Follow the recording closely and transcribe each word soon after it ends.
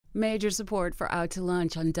Major support for Out to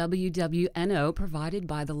Lunch on WWNO provided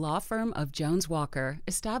by the law firm of Jones Walker,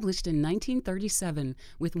 established in 1937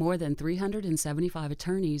 with more than 375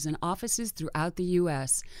 attorneys and offices throughout the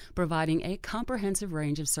U.S., providing a comprehensive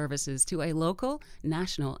range of services to a local,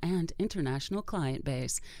 national, and international client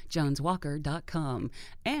base. JonesWalker.com.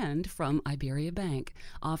 And from Iberia Bank,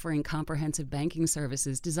 offering comprehensive banking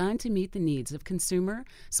services designed to meet the needs of consumer,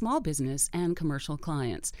 small business, and commercial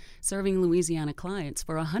clients, serving Louisiana clients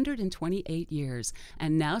for 128 years,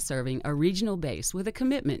 and now serving a regional base with a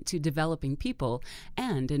commitment to developing people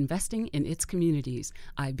and investing in its communities.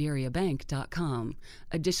 IberiaBank.com.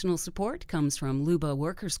 Additional support comes from Luba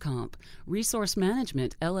Workers' Comp, Resource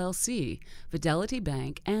Management, LLC, Fidelity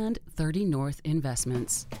Bank, and 30 North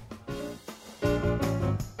Investments.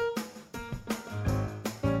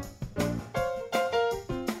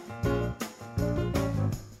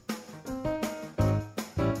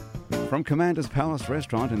 From Commander's Palace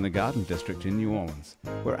Restaurant in the Garden District in New Orleans,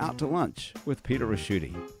 we're out to lunch with Peter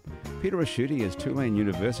Ricchiuti. Peter Ricchiuti is Tulane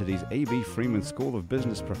University's A.B. Freeman School of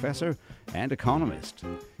Business professor and economist.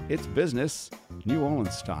 It's business, New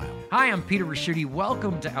Orleans style. Hi, I'm Peter Ricchiuti.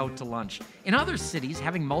 Welcome to Out to Lunch. In other cities,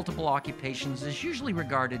 having multiple occupations is usually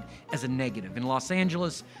regarded as a negative. In Los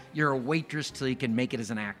Angeles, you're a waitress till you can make it as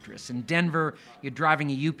an actress. In Denver, you're driving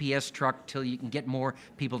a UPS truck till you can get more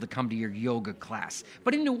people to come to your yoga class.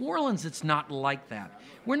 But in New Orleans, it's not like that.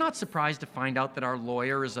 We're not surprised to find out that our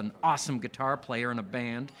lawyer is an awesome guitar player in a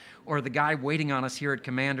band, or the guy waiting on us here at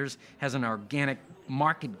Commander's has an organic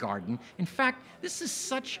market garden. In fact, this is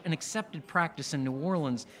such an accepted practice in New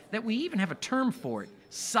Orleans that we even have a term for it: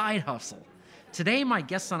 side hustle. Today, my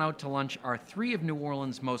guests on Out to Lunch are three of New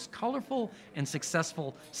Orleans' most colorful and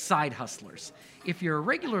successful side hustlers. If you're a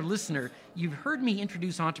regular listener, you've heard me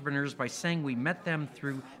introduce entrepreneurs by saying we met them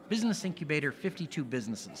through business incubator 52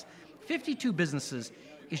 Businesses. 52 Businesses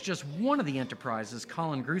is just one of the enterprises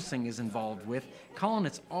Colin Grusing is involved with. Colin,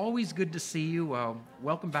 it's always good to see you.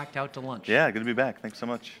 Welcome back to Out to Lunch. Yeah, good to be back. Thanks so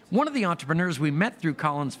much. One of the entrepreneurs we met through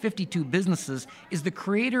Colin's 52 Businesses is the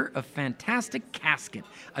creator of Fantastic Casket,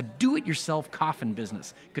 a do-it-yourself coffin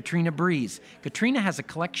business, Katrina Breeze. Katrina has a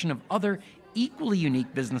collection of other equally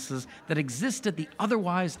unique businesses that exist at the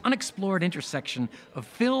otherwise unexplored intersection of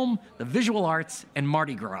film, the visual arts, and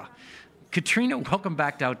Mardi Gras. Katrina, welcome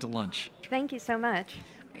back to Out to Lunch. Thank you so much.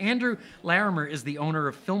 Andrew Larimer is the owner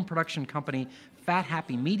of film production company Fat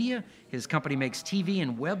Happy Media. His company makes TV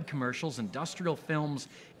and web commercials, industrial films,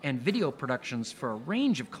 and video productions for a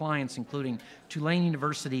range of clients, including Tulane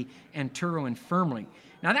University and Touro Infirmary.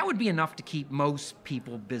 Now, that would be enough to keep most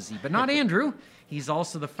people busy, but not Andrew. He's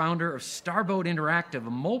also the founder of Starboat Interactive,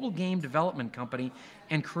 a mobile game development company,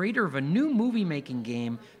 and creator of a new movie-making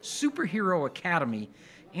game, Superhero Academy.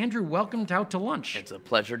 Andrew, welcome to Out to Lunch. It's a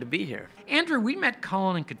pleasure to be here. Andrew, we met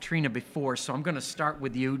Colin and Katrina before, so I'm going to start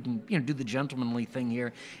with you and do the gentlemanly thing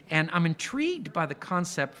here. And I'm intrigued by the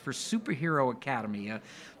concept for Superhero Academy.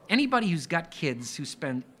 Anybody who's got kids who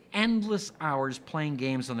spend endless hours playing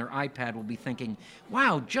games on their iPad will be thinking,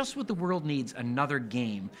 wow, just what the world needs, another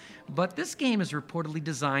game. But this game is reportedly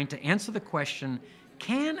designed to answer the question,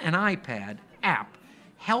 can an iPad app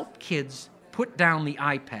help kids put down the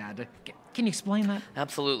iPad? Can you explain that?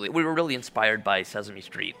 Absolutely. We were really inspired by Sesame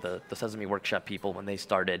Street, the Sesame Workshop people. When they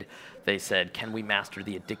started, they said, can we master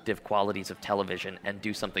the addictive qualities of television and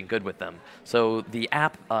do something good with them? So the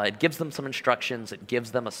app, it gives them some instructions. It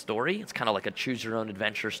gives them a story. It's kind of like a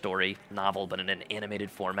choose-your-own-adventure story novel, but in an animated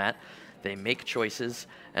format. They make choices,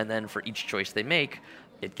 and then for each choice they make,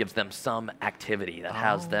 it gives them some activity that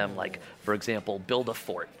has them, like, for example, build a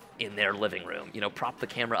fort in their living room. You know, prop the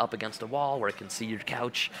camera up against a wall where it can see your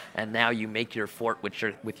couch, and now you make your fort with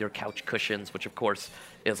your couch cushions, which of course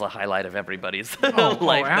is a highlight of everybody's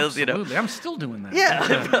life. Absolutely. You know. I'm still doing that.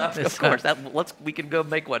 Yeah, of course. We can go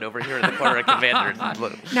make one over here in the corner of Commander's.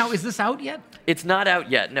 Now, is this out yet? It's not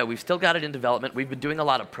out yet. No, we've still got it in development. We've been doing a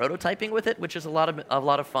lot of prototyping with it, which is a lot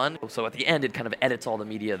of fun. So at the end, it kind of edits all the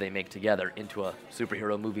media they make together into a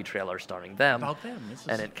superhero movie trailer starring them. About them.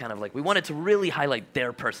 And it kind of we wanted to really highlight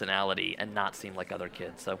their personality and not seem like other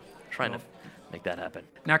kids. So trying to make that happen.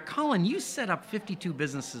 Now, Colin, you set up 52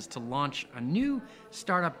 Businesses to launch a new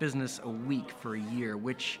startup business a week for a year,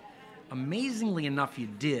 which amazingly enough you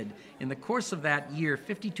did. In the course of that year,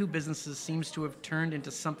 52 Businesses seems to have turned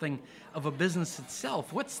into something of a business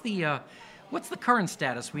itself. What's the current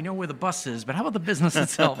status? We know where the bus is, but how about the business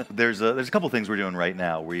itself? There's a couple things we're doing right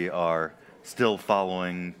now. We are still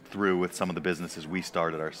following through with some of the businesses we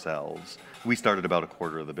started ourselves. We started about a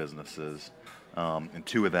quarter of the businesses, and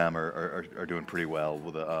two of them are doing pretty well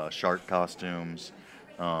with shark costumes.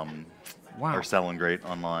 Wow. Are selling great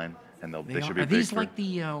online. and They should be are big these for- like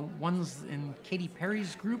the ones in Katy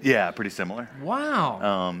Perry's group? Yeah, pretty similar.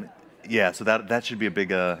 Wow. Yeah, so that should be a big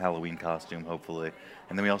Halloween costume, hopefully.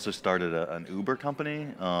 And then we also started an Uber company,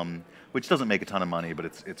 which doesn't make a ton of money, but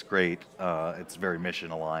it's great. It's very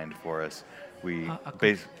mission aligned for us. We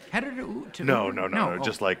competitor to no, Uber? no, Oh.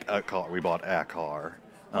 just like a car. We bought a car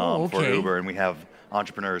Oh, for okay. Uber, and we have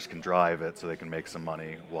entrepreneurs can drive it so they can make some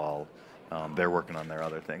money while they're working on their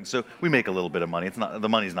other things. So we make a little bit of money. The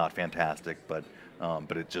money's not fantastic, but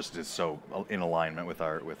it just is so in alignment with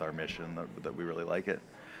our mission that we really like it.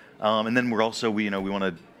 And then we want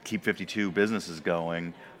to keep 52 businesses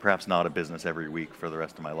going. Perhaps not a business every week for the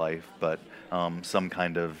rest of my life, but some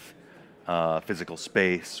kind of physical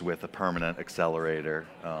space with a permanent accelerator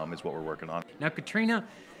is what we're working on. Now, Katrina,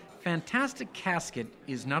 Fantastic Casket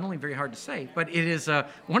is not only very hard to say, but it is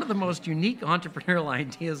one of the most unique entrepreneurial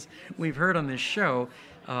ideas we've heard on this show.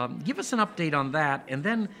 Give us an update on that, and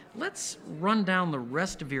then let's run down the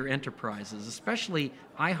rest of your enterprises, especially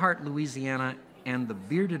I Heart Louisiana and the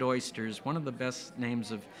Bearded Oysters, one of the best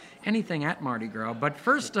names of anything at Mardi Gras. But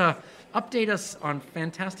first, update us on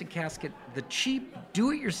Fantastic Casket, the cheap,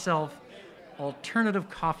 do-it-yourself alternative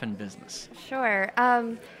coffin business. Sure.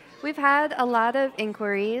 We've had a lot of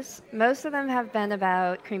inquiries. Most of them have been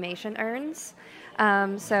about cremation urns.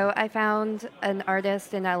 So I found an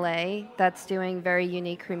artist in LA that's doing very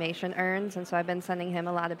unique cremation urns, and so I've been sending him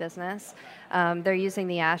a lot of business. They're using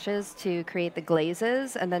the ashes to create the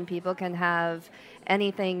glazes, and then people can have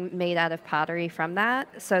anything made out of pottery from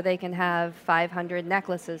that. So they can have 500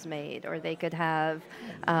 necklaces made, or they could have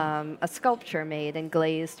a sculpture made and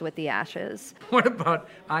glazed with the ashes. What about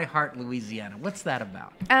I Heart Louisiana? What's that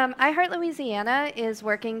about? I Heart Louisiana is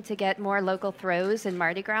working to get more local throws in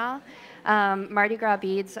Mardi Gras. Mardi Gras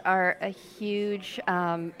beads are a huge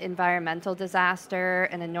environmental disaster,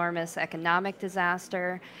 an enormous economic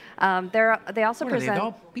disaster. They also What are present. they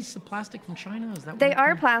all pieces of plastic from China? Is that what They you're are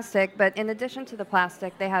saying? plastic, but in addition to the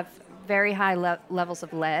plastic, they have very high levels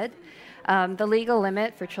of lead. The legal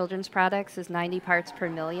limit for children's products is 90 parts per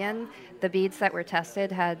million. The beads that were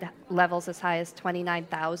tested had levels as high as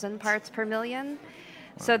 29,000 parts per million.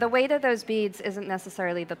 So the weight of those beads isn't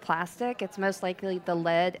necessarily the plastic, it's most likely the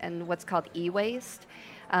lead and what's called e-waste.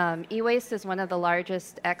 E-waste is one of the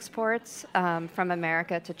largest exports from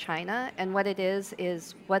America to China, and what it is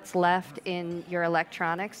what's left in your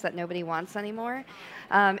electronics that nobody wants anymore.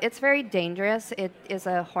 It's very dangerous. It is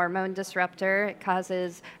a hormone disruptor. It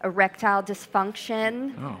causes erectile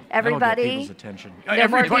dysfunction. Oh, Everybody, that'll get people's attention. Get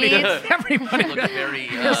more Everybody, beads? everybody Look very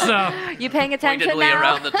You paying attention pointedly now?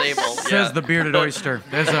 around the table. says the Bearded Oyster.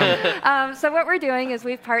 There's a So what we're doing is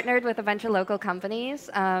we've partnered with a bunch of local companies.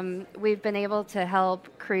 We've been able to help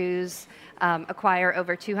crews acquire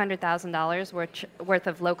over $200,000 worth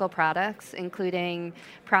of local products, including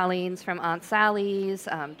pralines from Aunt Sally's,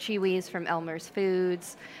 Chewies from Elmer's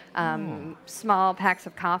Foods, small packs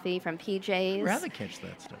of coffee from PJ's. rather catch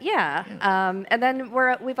that stuff. Yeah. And then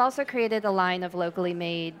we've also created a line of locally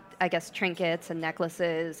made, I guess, trinkets and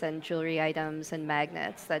necklaces and jewelry items and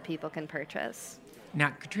magnets that people can purchase.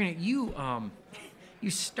 Now, Katrina, you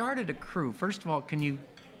started a crew. First of all, how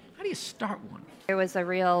do you start one? There was a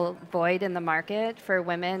real void in the market for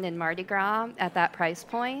women in Mardi Gras at that price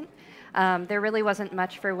point. There really wasn't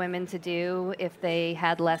much for women to do if they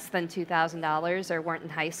had less than $2,000 or weren't in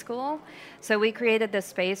high school. So we created this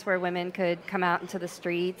space where women could come out into the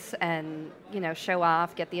streets and, show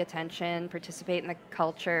off, get the attention, participate in the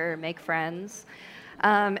culture, make friends.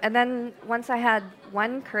 And then once I had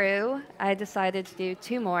one crew, I decided to do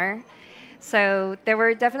two more. So there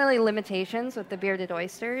were definitely limitations with the Bearded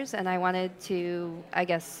Oysters, and I wanted to,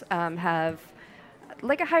 have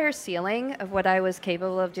like a higher ceiling of what I was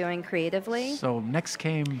capable of doing creatively. So next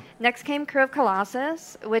came Crew of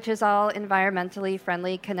Colossus, which is all environmentally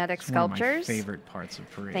friendly kinetic sculptures. one of my favorite parts of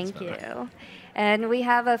parades. Thank by the way. you. And we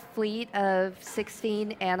have a fleet of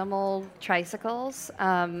 16 animal tricycles.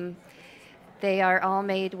 They are all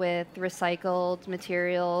made with recycled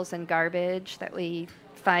materials and garbage that we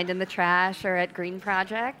find in the trash or at Green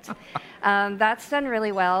Project. That's done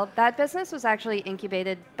really well. That business was actually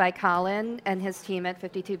incubated by Colin and his team at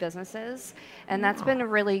 52 Businesses, and that's been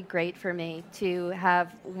really great for me to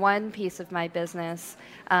have one piece of my business,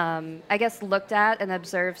 looked at and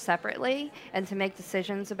observed separately, and to make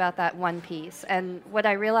decisions about that one piece. And what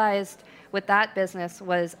I realized with that business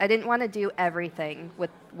was I didn't want to do everything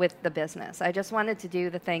with the business. I just wanted to do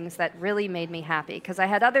the things that really made me happy, because I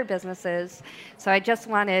had other businesses, so I just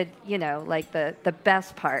wanted, the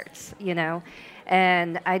best parts,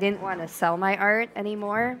 and I didn't want to sell my art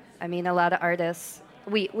anymore. I mean, a lot of artists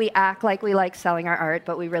we act like we like selling our art,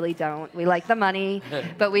 but we really don't. We like the money,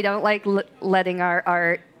 but we don't like letting our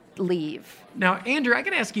art leave. Now, Andrew, I got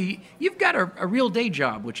to ask you, you've got a real day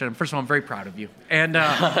job, which, first of all, I'm very proud of you. And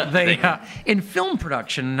in film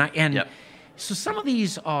production, and Yep. so some of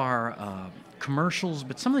these are commercials,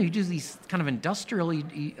 but some of you do these kind of industrial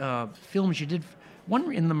films. You did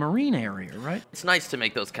one in the marine area, right? It's nice to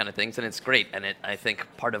make those kind of things, and it's great. And I think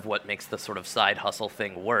part of what makes the sort of side hustle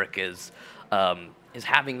thing work is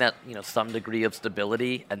having that, some degree of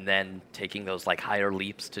stability, and then taking those like higher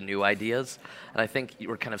leaps to new ideas. And I think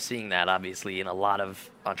we're kind of seeing that obviously in a lot of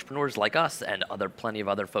entrepreneurs like us and plenty of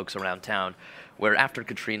other folks around town, where after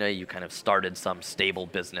Katrina you kind of started some stable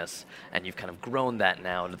business and you've kind of grown that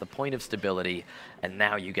now to the point of stability, and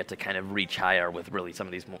now you get to kind of reach higher with really some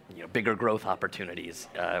of these bigger growth opportunities,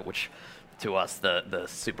 which to us, the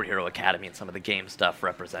Superhero Academy and some of the game stuff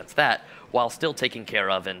represents that, while still taking care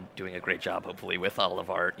of and doing a great job, hopefully, with all of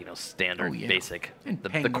our standard basic, And the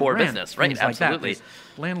paying core rent, business, right? things like that. Absolutely. These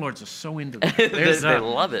landlords are so into it. They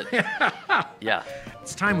love it. Yeah.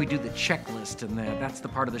 It's time we do the checklist, and that's the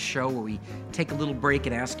part of the show where we take a little break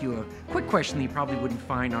and ask you a quick question that you probably wouldn't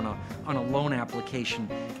find on a loan application.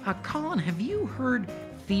 Colin, have you heard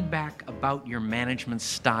feedback about your management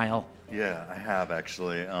style? Yeah, I have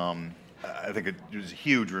actually. I think there's a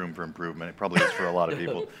huge room for improvement. It probably is for a lot of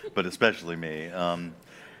people, but especially me.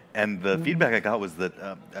 And the feedback I got was that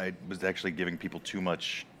I was actually giving people too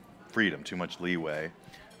much freedom, too much leeway.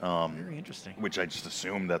 Very interesting. Which I just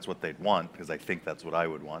assumed that's what they'd want, because I think that's what I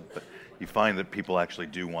would want. But you find that people actually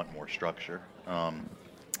do want more structure.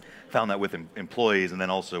 Found that with employees, and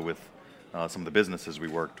then also with some of the businesses we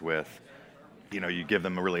worked with. You give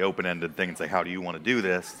them a really open-ended thing and say, how do you want to do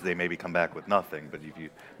this? They maybe come back with nothing. But if you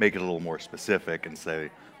make it a little more specific and say,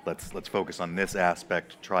 let's focus on this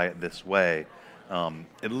aspect, try it this way,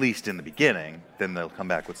 at least in the beginning, then they'll come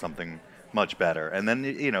back with something much better. And then,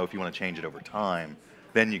 if you want to change it over time,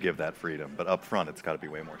 then you give that freedom. But up front, it's got to be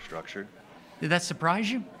way more structured. Did that surprise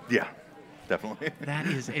you? Yeah, definitely. That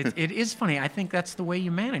is, it is funny. I think that's the way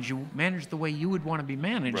you manage. You manage the way you would want to be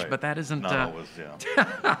managed, Right. but that isn't. Not always,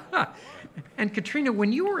 yeah. And Katrina,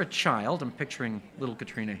 when you were a child, I'm picturing little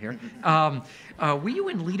Katrina here, were you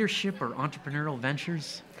in leadership or entrepreneurial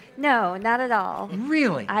ventures? No, not at all.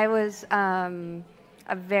 Really? I was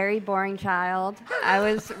a very boring child. I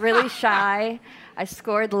was really shy. I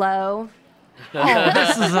scored low. Oh,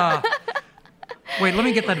 this is Wait, let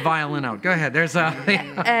me get that violin out. Go ahead. There's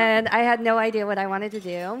And I had no idea what I wanted to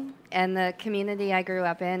do. And the community I grew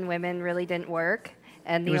up in, women really didn't work.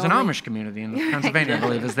 And It was an Amish community in Pennsylvania, I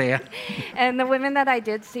believe, is there. And the women that I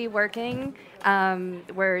did see working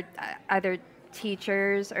were either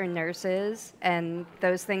teachers or nurses, and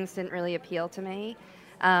those things didn't really appeal to me.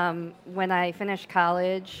 When I finished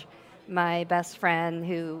college, my best friend,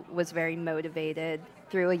 who was very motivated,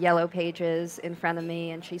 threw a Yellow Pages in front of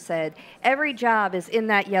me, and she said, every job is in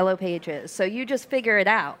that Yellow Pages, so you just figure it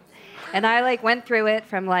out. And I went through it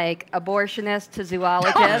from abortionist to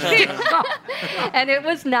zoologist, and it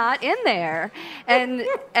was not in there. And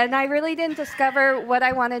I really didn't discover what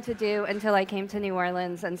I wanted to do until I came to New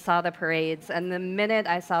Orleans and saw the parades. And the minute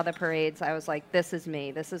I saw the parades, I was like, this is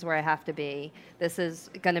me. This is where I have to be. This is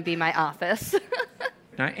going to be my office.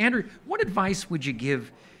 Now, Andrew, what advice would you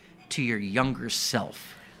give to your younger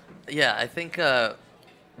self? Yeah, I think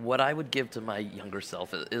what I would give to my younger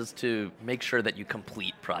self is to make sure that you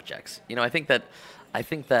complete projects. I think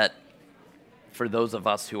that for those of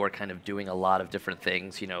us who are kind of doing a lot of different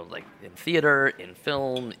things, like in theater, in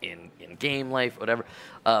film, in game life, whatever,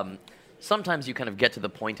 sometimes you kind of get to the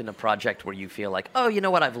point in a project where you feel like, oh, you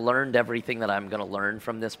know what, I've learned everything that I'm going to learn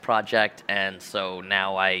from this project, and so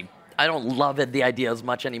now I don't love the idea as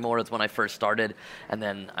much anymore as when I first started, and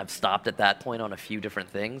then I've stopped at that point on a few different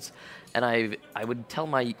things. And I would tell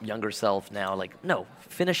my younger self now, no,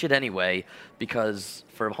 finish it anyway, because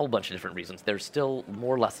for a whole bunch of different reasons. There's still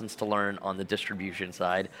more lessons to learn on the distribution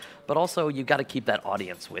side, but also you got to keep that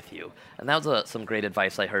audience with you. And that was some great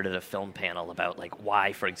advice I heard at a film panel about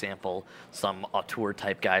why, for example, some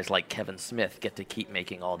auteur-type guys like Kevin Smith get to keep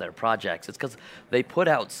making all their projects. It's because they put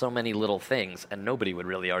out so many little things, and nobody would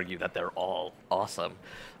really argue that they're all awesome.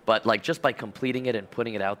 But just by completing it and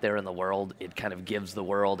putting it out there in the world, it kind of gives the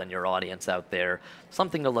world and your audience out there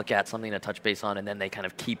something to look at, something to touch base on, and then you kind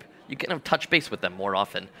of touch base with them more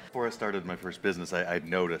often. Before I started my first business, I'd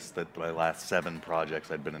noticed that my last 7 projects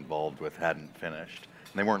I'd been involved with hadn't finished.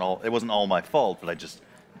 And it wasn't all my fault, but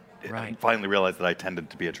I finally realized that I tended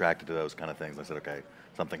to be attracted to those kind of things. I said, okay,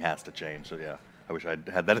 something has to change. So yeah, I wish I'd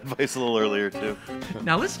had that advice a little earlier too.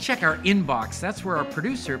 Now let's check our inbox. That's where our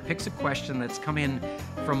producer picks a question that's come in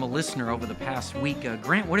from a listener over the past week.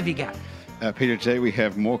 Grant, what have you got? Peter, today we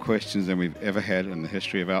have more questions than we've ever had in the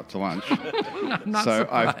history of Out to Lunch. Not So surprised.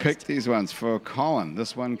 I've picked these ones for Colin.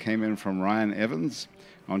 This one came in from Ryan Evans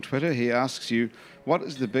on Twitter. He asks you, what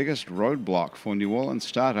is the biggest roadblock for New Orleans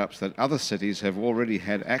startups that other cities have already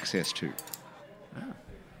had access to?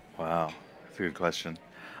 Wow, that's a good question.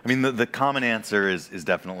 I mean, the common answer is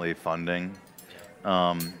definitely funding.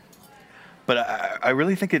 But I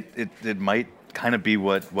really think it might kind of be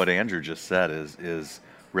what Andrew just said is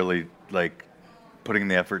really like putting in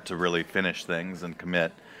the effort to really finish things and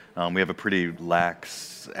commit. We have a pretty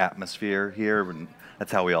lax atmosphere here, and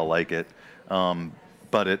that's how we all like it.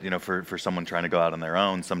 But it, for someone trying to go out on their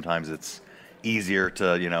own, sometimes it's easier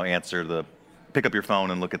to, pick up your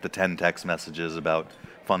phone and look at the 10 text messages about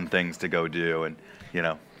fun things to go do, and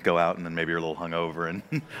go out, and then maybe you're a little hungover, and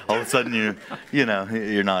all of a sudden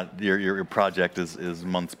your project is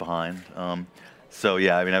months behind. So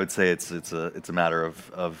yeah, I mean, I would say it's a matter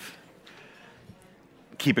of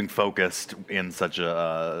keeping focused in such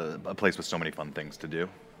a place with so many fun things to do.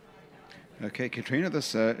 Okay, Katrina,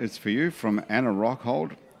 this is for you from Anna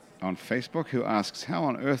Rockhold on Facebook, who asks, how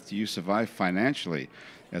on earth do you survive financially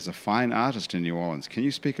as a fine artist in New Orleans? Can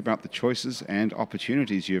you speak about the choices and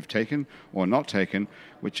opportunities you have taken or not taken,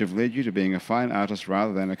 which have led you to being a fine artist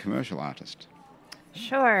rather than a commercial artist?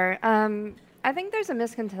 Sure. I think there's a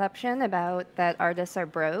misconception about that artists are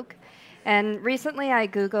broke. And recently I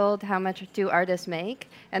Googled how much do artists make,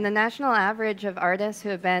 and the national average of artists who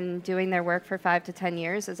have been doing their work for 5 to 10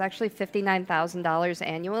 years is actually $59,000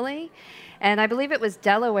 annually. And I believe it was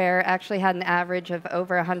Delaware actually had an average of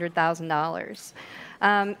over $100,000.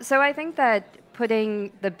 So I think that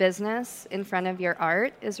putting the business in front of your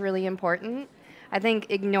art is really important. I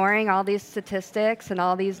think ignoring all these statistics and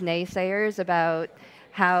all these naysayers about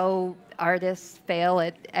how artists fail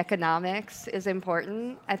at economics is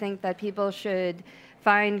important. I think that people should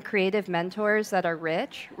find creative mentors that are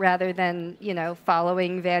rich rather than,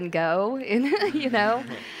 following Van Gogh.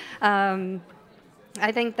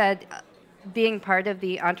 I think that being part of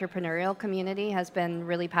the entrepreneurial community has been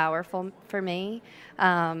really powerful for me.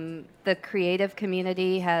 The creative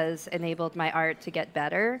community has enabled my art to get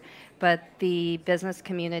better, but the business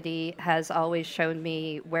community has always shown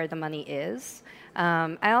me where the money is.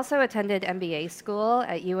 I also attended MBA school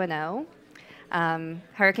at UNO.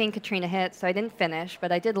 Hurricane Katrina hit, so I didn't finish,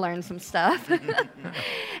 but I did learn some stuff.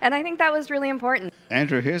 And I think that was really important.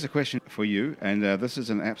 Andrew, here's a question for you, and this is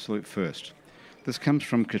an absolute first. This comes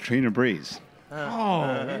from Katrina Breeze. Wow,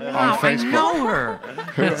 on I Facebook. know her.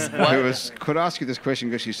 Could ask you this question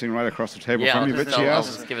because she's sitting right across the table Yeah, from you, I'll but she I'll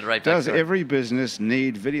asks, just give it right back does to her. every business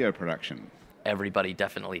need video production? Everybody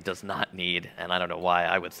definitely does not need, and I don't know why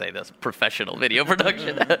I would say this, professional video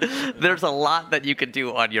production. There's a lot that you can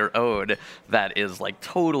do on your own that is like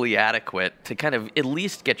totally adequate to kind of at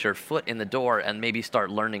least get your foot in the door and maybe start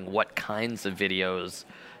learning what kinds of videos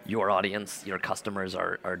your audience, your customers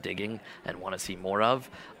are digging and want to see more of.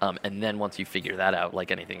 And then once you figure that out,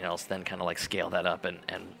 like anything else, then kind of like scale that up and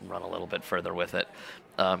run a little bit further with it.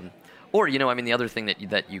 Or, the other thing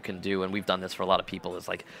that you can do, and we've done this for a lot of people, is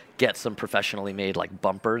like get some professionally made like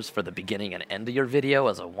bumpers for the beginning and end of your video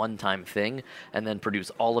as a one-time thing, and then produce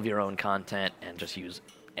all of your own content and just use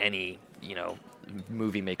any,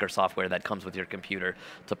 movie maker software that comes with your computer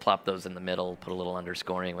to plop those in the middle, put a little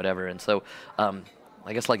underscoring, whatever. And so,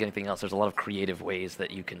 I guess like anything else, there's a lot of creative ways that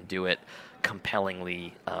you can do it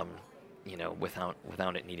compellingly,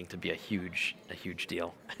 without it needing to be a huge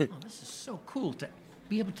deal. Oh, this is so cool to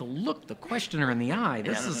be able to look the questioner in the eye.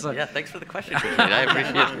 Thanks for the question, Katrina. I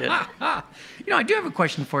appreciate it. I do have a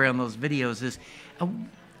question for you on those videos. Is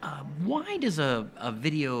why does a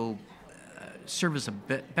video serve as a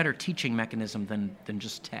better teaching mechanism than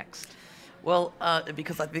just text? Well,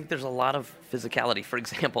 because I think there's a lot of physicality. For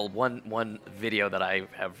example, one video that I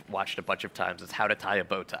have watched a bunch of times is how to tie a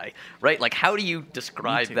bow tie, right? Like, how do you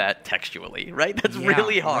describe that textually, right? That's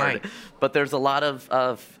really hard. Right. But there's a lot of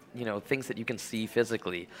things that you can see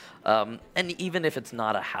physically. And even if it's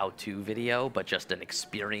not a how-to video, but just an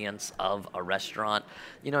experience of a restaurant,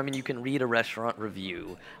 you can read a restaurant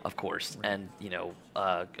review, of course, and,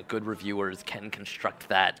 good reviewers can construct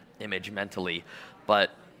that image mentally. But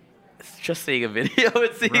just seeing a video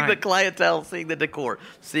and seeing the clientele, seeing the decor,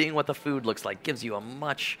 seeing what the food looks like gives you a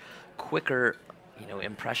much quicker,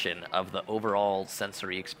 impression of the overall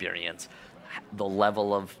sensory experience, the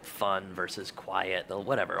level of fun versus quiet,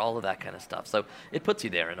 whatever, all of that kind of stuff. So it puts you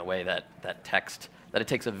there in a way that it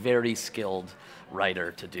takes a very skilled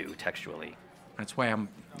writer to do textually. That's why I'm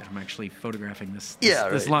I'm actually photographing this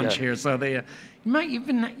right, lunch yeah. here. So you've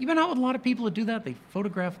been out with a lot of people that do that. They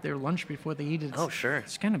photograph their lunch before they eat it. Oh, sure.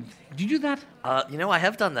 It's kind of. Do you do that? I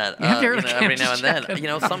have done that. Every now and then.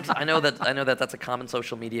 I know that that's a common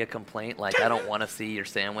social media complaint. Like, I don't want to see your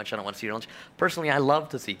sandwich. I don't want to see your lunch. Personally, I love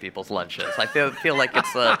to see people's lunches. I feel like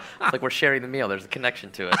it's like we're sharing the meal. There's a connection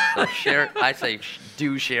to it. So I say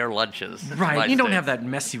do share lunches. Right. You don't have that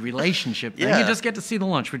messy relationship thing. Yeah. You just get to see the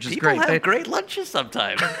lunch, which is People great. have great lunches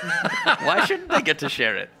sometimes. Why shouldn't they get to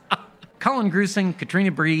share it? Colin Grusing,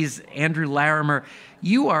 Katrina Breeze, Andrew Larimer,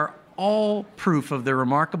 you are all proof of the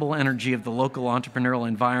remarkable energy of the local entrepreneurial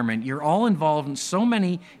environment. You're all involved in so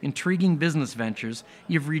many intriguing business ventures.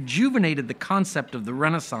 You've rejuvenated the concept of the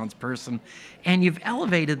Renaissance person, and you've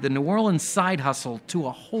elevated the New Orleans side hustle to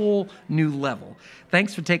a whole new level.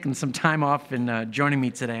 Thanks for taking some time off and joining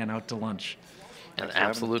me today on Out to Lunch. An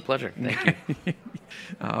absolute pleasure. Thank you.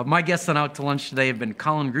 My guests on Out to Lunch today have been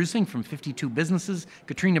Colin Grusing from 52 Businesses,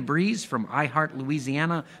 Katrina Breeze from iHeart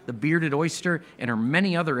Louisiana, The Bearded Oyster, and her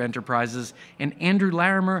many other enterprises, and Andrew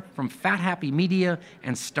Larimer from Fat Happy Media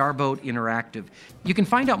and Starboat Interactive. You can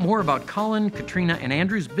find out more about Colin, Katrina, and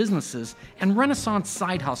Andrew's businesses and Renaissance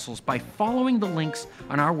side hustles by following the links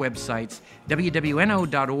on our websites,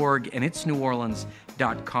 wwno.org and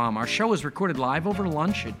itsneworleans.com. Our show is recorded live over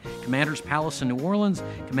lunch at Commander's Palace in New Orleans.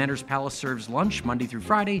 Commander's Palace serves lunch Monday through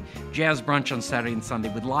Friday, jazz brunch on Saturday and Sunday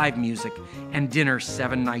with live music, and dinner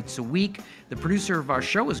 7 nights a week. The producer of our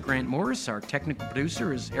show is Grant Morris. Our technical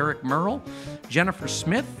producer is Eric Merle. Jennifer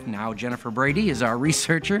Smith, now Jennifer Brady, is our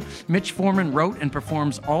researcher. Mitch Foreman wrote and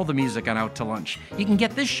performs all the music on Out to Lunch. You can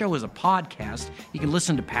get this show as a podcast. You can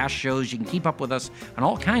listen to past shows. You can keep up with us on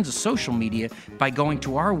all kinds of social media by going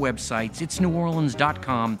to our websites,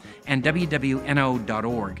 itsneworleans.com and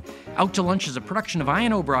wwno.org. Out to Lunch is a production of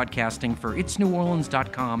INO Broadcasting for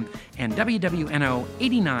itsneworleans.com and WWNO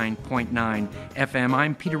 89.9 FM.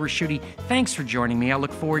 I'm Peter Raschuti. Thanks for joining me. I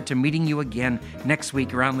look forward to meeting you again next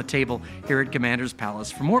week around the table here at Commander's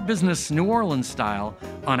Palace for more business New Orleans style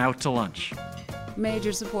on Out to Lunch.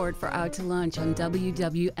 Major support for Out to Lunch on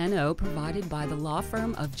WWNO provided by the law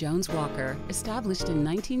firm of Jones Walker, established in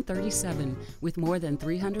 1937 with more than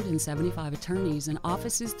 375 attorneys and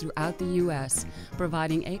offices throughout the U.S.,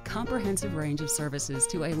 providing a comprehensive range of services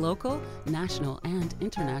to a local, national, and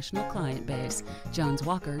international client base,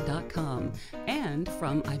 joneswalker.com, and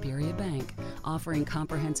from Iberia Bank, offering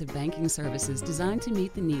comprehensive banking services designed to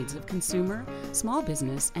meet the needs of consumer, small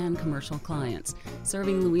business, and commercial clients,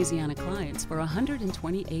 serving Louisiana clients for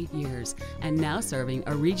 128 years, and now serving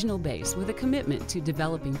a regional base with a commitment to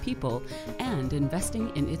developing people and investing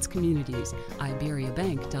in its communities,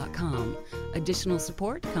 iberiabank.com. Additional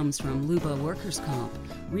support comes from Luba Workers' Comp,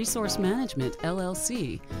 Resource Management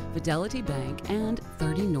LLC, Fidelity Bank, and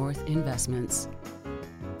 30 North Investments.